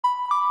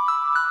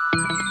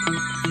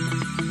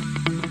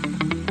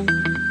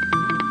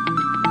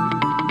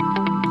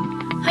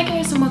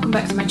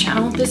welcome back to my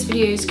channel. This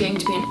video is going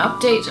to be an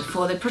update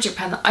for the project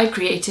pan that I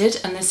created,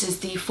 and this is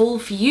the Fall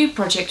For You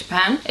project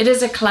pan. It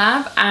is a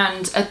collab,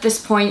 and at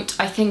this point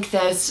I think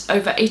there's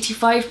over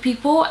 85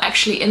 people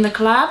actually in the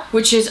collab,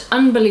 which is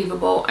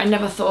unbelievable. I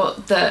never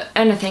thought that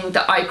anything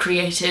that I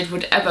created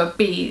would ever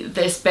be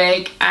this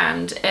big,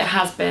 and it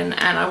has been,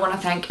 and I want to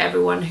thank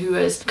everyone who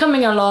is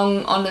coming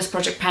along on this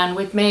project pan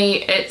with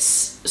me.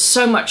 It's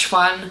so much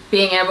fun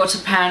being able to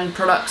pan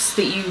products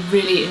that you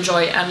really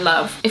enjoy and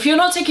love. If you're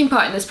not taking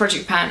part in this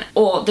project pan,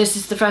 or this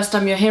is the first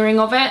time you're hearing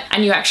of it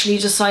and you actually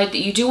decide that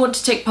you do want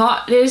to take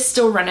part, it is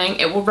still running.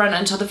 It will run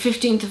until the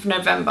 15th of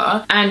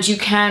November, and you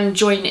can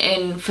join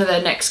in for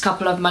the next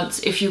couple of months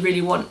if you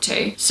really want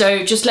to.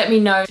 So just let me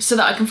know so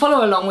that I can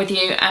follow along with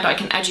you, and I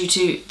can add you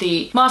to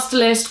the master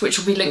list, which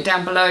will be linked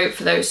down below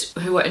for those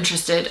who are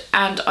interested,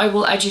 and I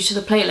will add you to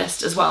the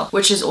playlist as well,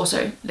 which is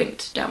also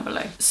linked down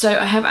below. So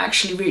I have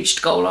actually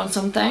reached goal on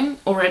something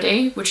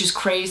already, which is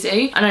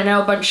crazy, and I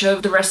know a bunch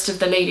of the rest of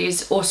the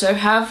ladies also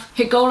have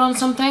hit goal on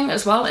something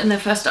as well in their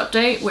first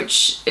update,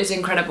 which is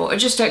incredible. It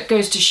just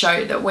goes to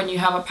show that when you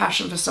have a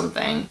passion for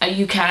something,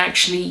 you can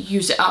actually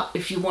use it up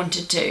if you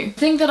wanted to. The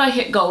thing that I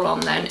hit goal on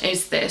then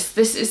is this.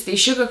 This is the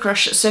Sugar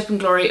Crush Soap and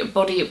Glory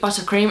Body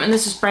Buttercream, and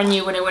this is brand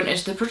new when it went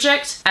into the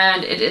project,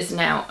 and it is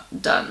now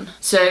done.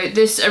 So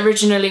this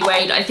originally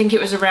weighed, I think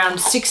it was around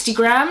 60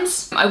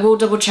 grams. I will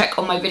double check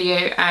on my video,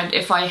 and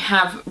if I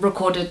have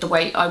recorded the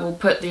weight, I will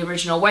put the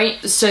original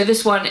weight. So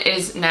this one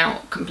is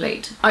now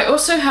complete. I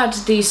also had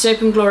the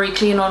Soap and Glory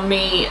Clean On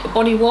Me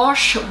body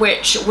wash,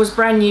 which was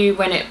brand new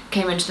when it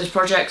came into this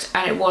project,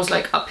 and it was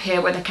like up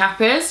here where the cap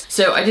is.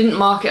 So I didn't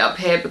mark it up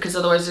here because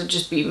otherwise it'd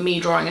just be me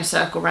drawing a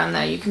circle around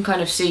there. You can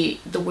kind of see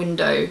the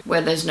window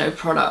where there's no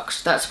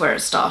product. That's where it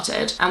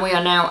started. And we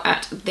are now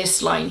at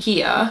this line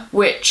here,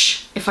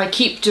 which if I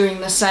keep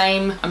doing the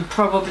same, I'm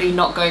probably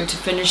not going to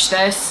finish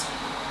this.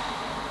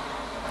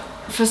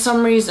 For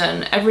some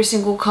reason, every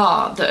single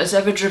car that has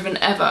ever driven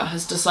ever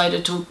has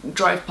decided to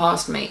drive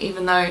past me,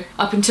 even though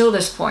up until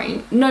this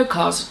point, no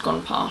cars had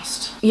gone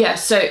past. Yeah,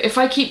 so if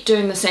I keep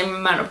doing the same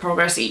amount of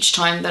progress each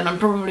time, then I'm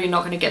probably not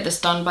going to get this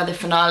done by the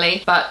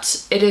finale,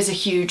 but it is a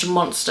huge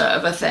monster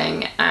of a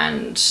thing,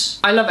 and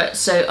I love it,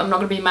 so I'm not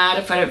going to be mad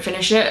if I don't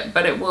finish it,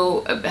 but it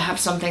will have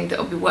something that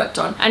will be worked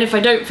on. And if I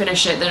don't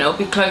finish it, then it'll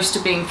be close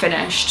to being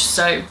finished,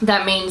 so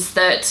that means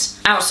that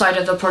outside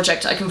of the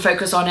project, I can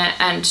focus on it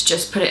and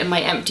just put it in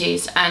my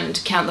empties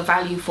and count the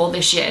value for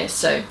this year.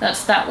 So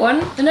that's that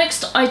one. The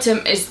next item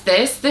is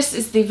this. This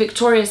is the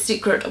Victoria's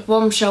Secret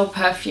Bombshell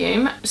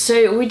perfume.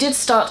 So we did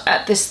start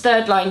at this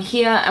third line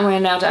here, and we're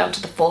now down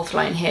to the fourth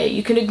line here.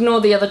 You can ignore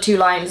the other two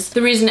lines.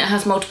 The reason it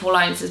has multiple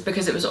lines is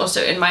because it was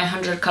also in my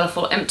 100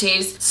 colourful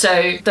empties.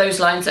 So those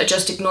lines are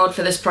just ignored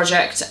for this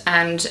project,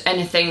 and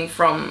anything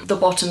from the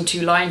bottom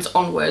two lines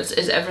onwards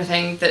is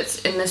everything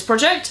that's in this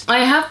project.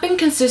 I have been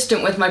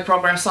consistent with my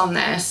progress on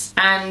this,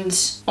 and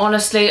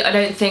honestly, I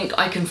don't think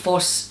I can force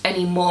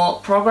any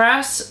more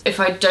progress if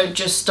I don't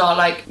just start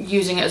like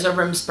using it as a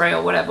room spray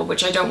or whatever,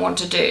 which I don't want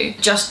to do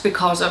just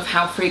because of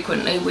how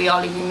frequently we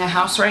are leaving the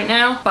house right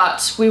now.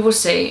 But we will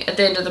see at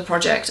the end of the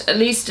project. At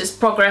least it's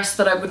progress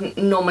that I wouldn't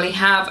normally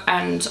have,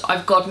 and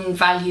I've gotten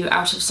value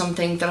out of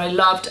something that I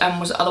loved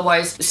and was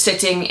otherwise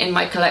sitting in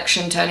my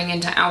collection turning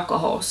into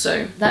alcohol.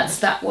 So that's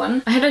that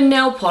one. I had a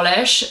nail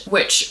polish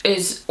which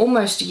is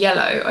almost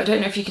yellow. I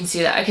don't know if you can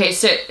see that. Okay,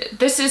 so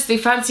this is the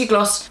Fancy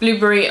Gloss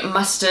Blueberry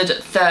Mustard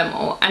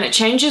Thermal, and it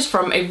changes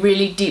from a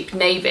really deep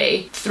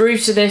navy through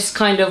to this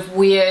kind of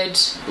weird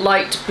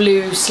light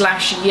blue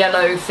slash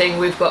yellow thing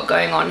we've got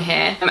going on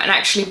here, and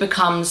actually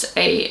becomes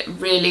a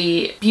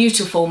really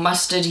beautiful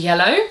mustard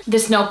yellow.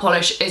 This nail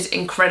polish is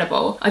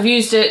incredible. I've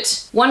used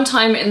it one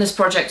time in this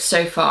project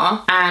so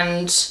far,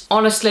 and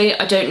honestly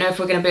I don't know if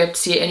we're going to be able to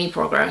see any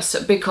progress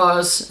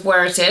because of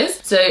where it is.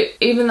 So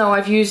even though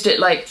I've used it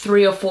like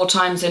 3 or 4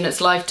 times in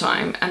its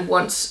lifetime and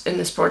once in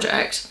this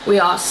project, we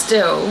are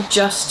still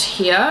just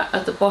here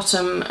at the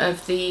bottom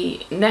of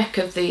the neck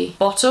of the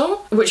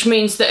bottle, which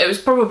means that it was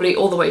probably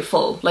all the way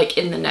full, like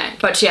in the neck.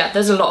 But yeah,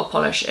 there's a lot of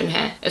polish in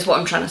here is what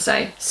I'm trying to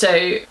say.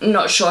 So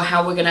not sure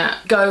how we're gonna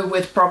go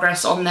with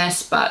progress on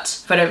this,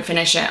 but if I don't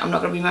finish it, I'm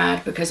not gonna be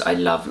mad because I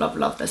love, love,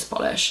 love this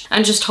polish.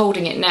 And just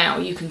holding it now,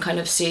 you can kind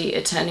of see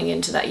it turning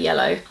into that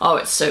yellow. Oh,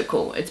 it's so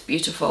cool. It's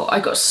beautiful. I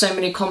got so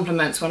many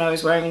compliments when I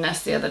was wearing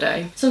this the other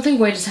day. Something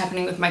weird is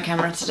happening with my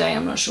camera today.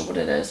 I'm not sure what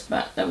it is,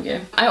 but there we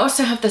go. I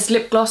also have this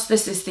lip gloss.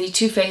 This is the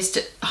Too Faced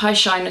High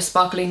Shiner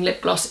Sparkling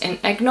Lip Gloss in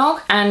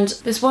Eggnog, and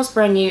this was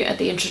brand new at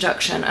the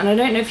introduction, and I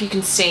don't know if you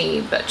can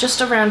see, but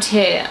just around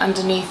here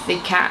underneath the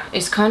cap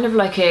is kind of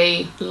like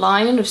a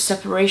line of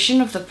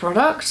separation of the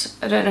product.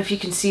 I don't know if you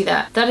can see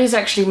that. That is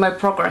actually my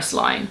progress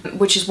line,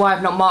 which is why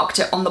I've not marked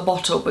it on the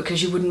bottle,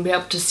 because you wouldn't be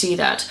able to see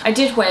that. I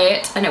did weigh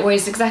it, and it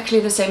weighs exactly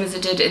the same as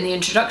it did in the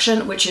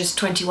introduction, which is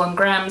 21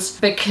 grams.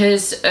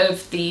 Because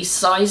of the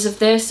size of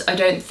this, I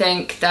don't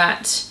think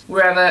that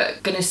we're ever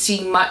gonna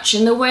see much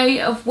in the way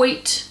of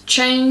weight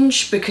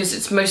change, because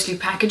because it's mostly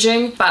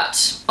packaging,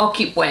 but I'll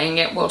keep weighing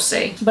it, we'll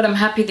see. But I'm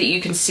happy that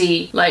you can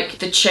see like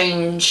the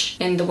change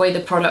in the way the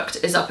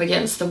product is up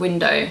against the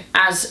window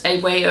as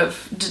a way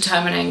of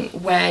determining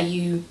where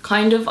you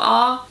kind of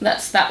are.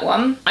 That's that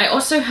one. I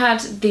also had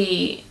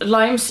the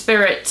Lime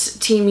Spirit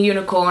Team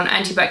Unicorn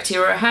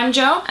Antibacterial Hand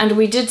Gel, and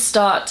we did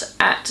start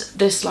at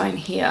this line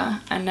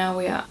here, and now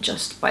we are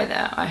just by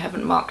there. I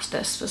haven't marked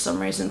this for some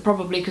reason,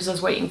 probably because I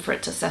was waiting for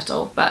it to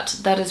settle, but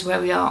that is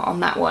where we are on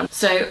that one.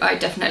 So I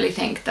definitely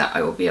think that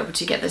I will be able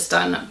to get this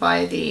done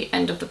by the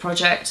end of the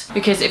project,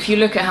 because if you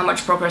look at how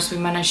much progress we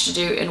managed to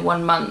do in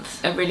 1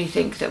 month, I really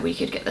think that we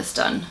could get this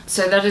done.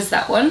 So that is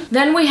that one.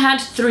 Then we had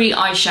 3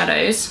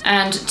 eyeshadows,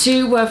 and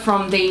 2 were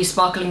from the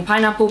Sparkling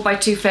Pineapple by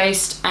Too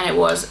Faced, and it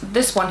was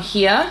this one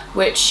here,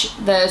 which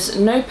there's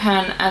no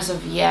pan as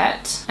of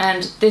yet,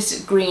 and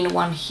this green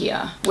one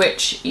here,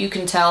 which you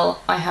can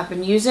tell I have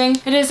been using.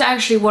 It is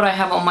actually what I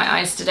have on my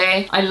eyes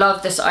today. I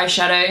love this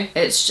eyeshadow.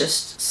 It's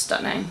just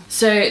stunning.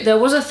 So there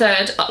was a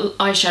 3rd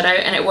eyeshadow,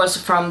 and it was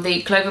from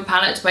the Clover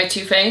palette by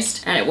Too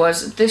Faced, and it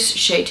was this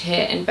shade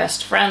here in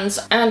Best Friends.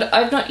 And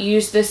I've not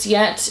used this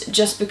yet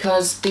just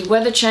because the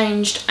weather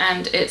changed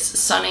and it's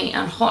sunny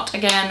and hot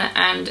again,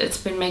 and it's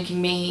been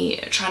making me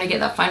trying to get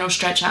that final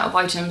stretch out of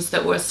items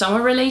that were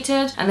summer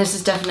related, and this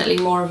is definitely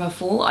more of a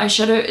fall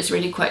eyeshadow. It's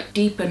really quite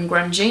deep and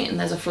grungy, and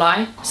there's a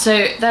fly.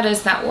 So that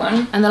is that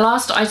one. And the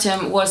last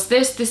item was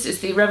this. This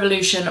is the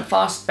Revolution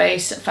Fast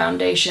Base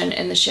Foundation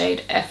in the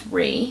shade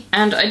F3,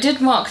 and I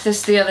did mark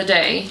this the other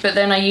day, but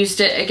then I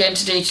used it again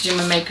today to do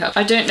my makeup.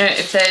 I don't know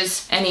if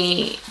there's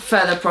any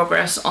further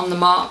progress on the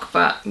mark,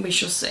 but we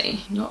shall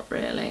see. Not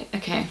really.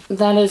 Okay,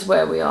 that is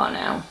where we are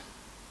now.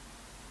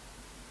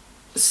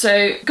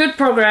 So good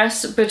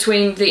progress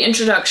between the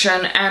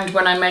introduction and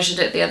when I measured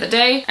it the other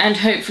day, and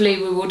hopefully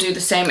we will do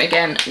the same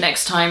again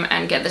next time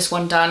and get this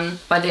one done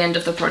by the end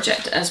of the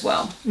project as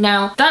well.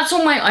 Now that's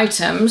all my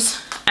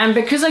items, and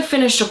because I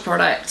finished a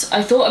product,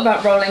 I thought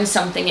about rolling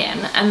something in,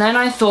 and then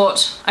I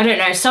thought, I don't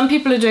know, some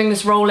people are doing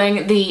this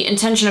rolling. The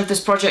intention of this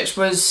project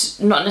was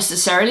not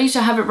necessarily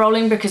to have it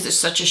rolling because it's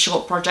such a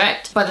short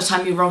project. By the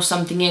time you roll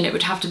something in, it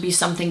would have to be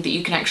something that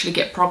you can actually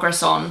get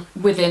progress on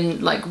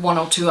within like 1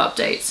 or 2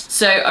 updates.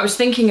 So I was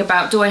thinking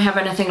about, do I have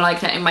anything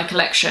like that in my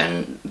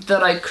collection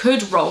that I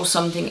could roll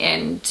something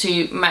in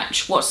to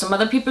match what some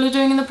other people are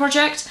doing in the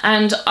project?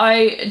 And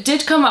I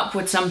did come up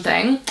with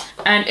something,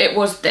 and it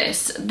was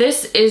this.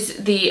 This is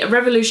the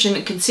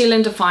Revolution Conceal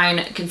and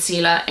Define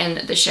Concealer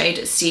in the shade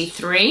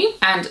C3,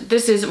 and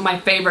this is my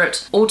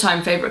favorite,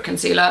 all-time favorite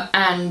concealer,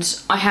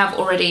 and I have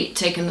already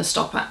taken the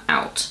stopper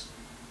out.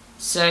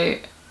 So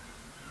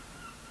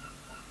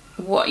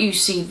what you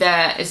see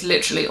there is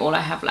literally all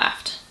I have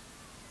left.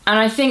 And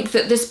I think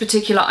that this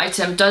particular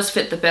item does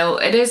fit the bill.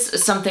 It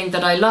is something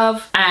that I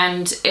love,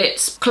 and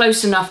it's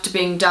close enough to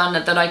being done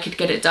that I could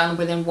get it done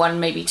within 1,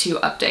 maybe 2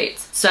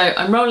 updates. So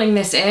I'm rolling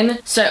this in.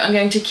 So I'm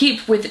going to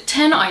keep with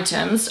 10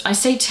 items. I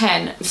say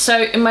 10.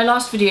 So in my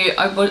last video,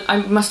 I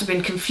must have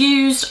been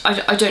confused.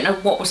 I don't know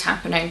what was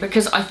happening,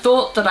 because I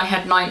thought that I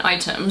had 9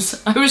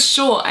 items. I was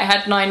sure I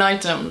had 9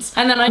 items.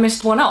 And then I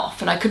missed one off,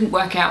 and I couldn't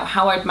work out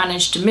how I'd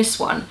managed to miss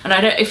one. And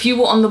I don't, if you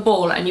were on the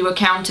ball and you were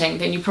counting,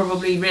 then you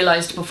probably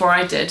realized before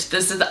I did,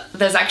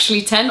 there's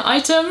actually 10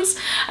 items.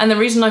 And the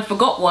reason I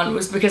forgot one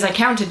was because I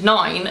counted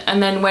 9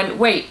 and then went,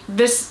 wait,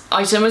 this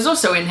item is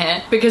also in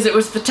here, because it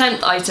was the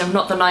 10th item,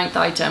 not the 9th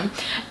item.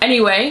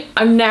 Anyway,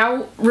 I'm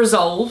now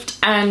resolved,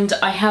 and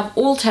I have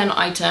all 10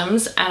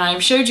 items, and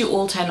I've showed you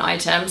all 10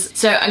 items.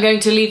 So I'm going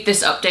to leave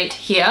this update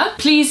here.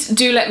 Please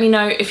do let me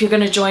know if you're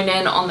going to join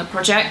in on the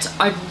project.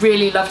 I'd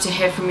really love to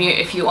hear from you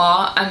if you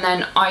are, and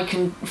then I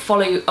can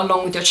follow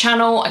along with your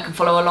channel. I can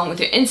follow along with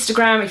your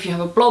Instagram. If you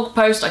have a blog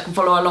post, I can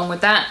follow along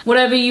with that.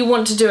 Whatever you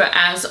want to do it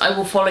as, I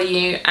will follow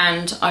you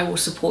and I will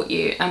support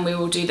you, and we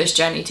will do this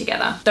journey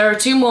together. There are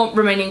 2 more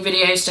remaining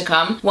videos to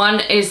come.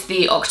 One is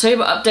the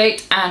October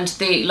update, and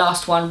the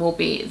last one will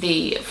be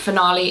the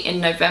finale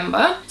in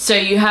November. So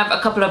you have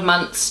a couple of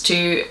months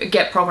to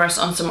get progress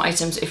on some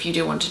items if you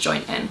do want to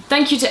join in.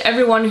 Thank you to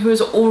everyone who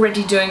is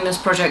already doing this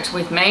project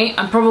with me.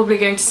 I'm probably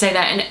going to say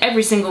that in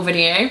every single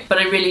video, but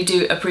I really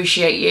do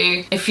appreciate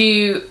you. If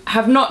you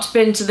have not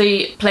been to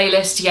the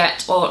playlist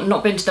yet, or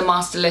not been to the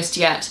master list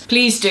yet,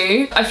 please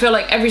do. I feel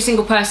like every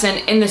single person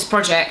in this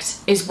project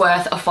is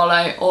worth a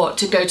follow, or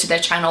to go to their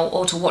channel,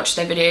 or to watch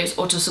their videos,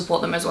 or to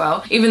support them as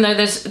well. Even though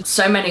there's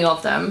so many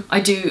of them,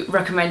 I do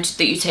recommend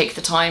that you take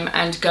the time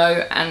and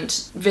go and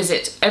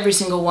visit every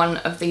single one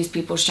of these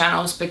people's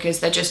channels, because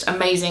they're just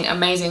amazing,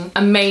 amazing,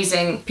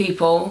 amazing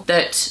people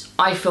that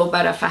I feel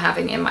better for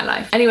having in my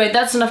life. Anyway,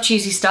 that's enough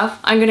cheesy stuff.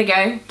 I'm gonna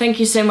go. Thank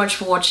you so much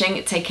for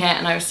watching. Take care,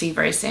 and I will see you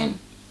very soon.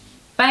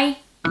 Bye!